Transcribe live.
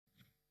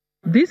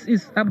This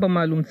is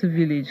Abamalumti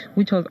village,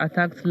 which was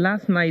attacked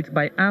last night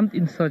by armed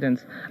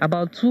insurgents,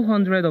 about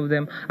 200 of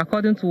them,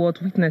 according to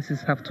what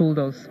witnesses have told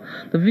us.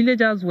 The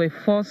villagers were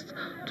forced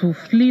to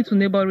flee to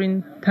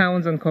neighboring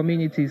towns and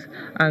communities,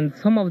 and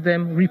some of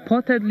them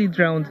reportedly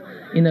drowned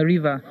in a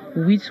river,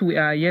 which we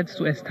are yet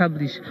to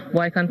establish. But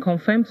I can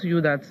confirm to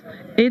you that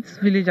 8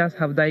 villagers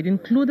have died,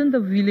 including the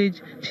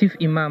village chief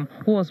imam,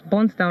 who was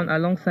burnt down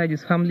alongside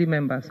his family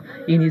members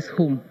in his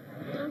home.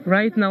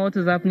 Right now, what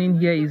is happening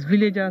here is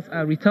villagers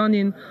are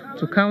returning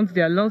to count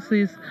their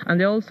losses, and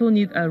they also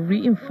need a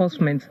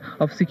reinforcement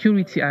of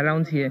security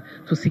around here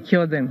to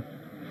secure them.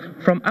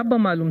 From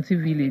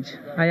Abamalumti village,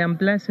 I am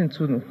Blessing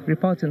Tunu,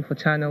 reporting for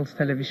Channels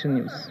Television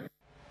News.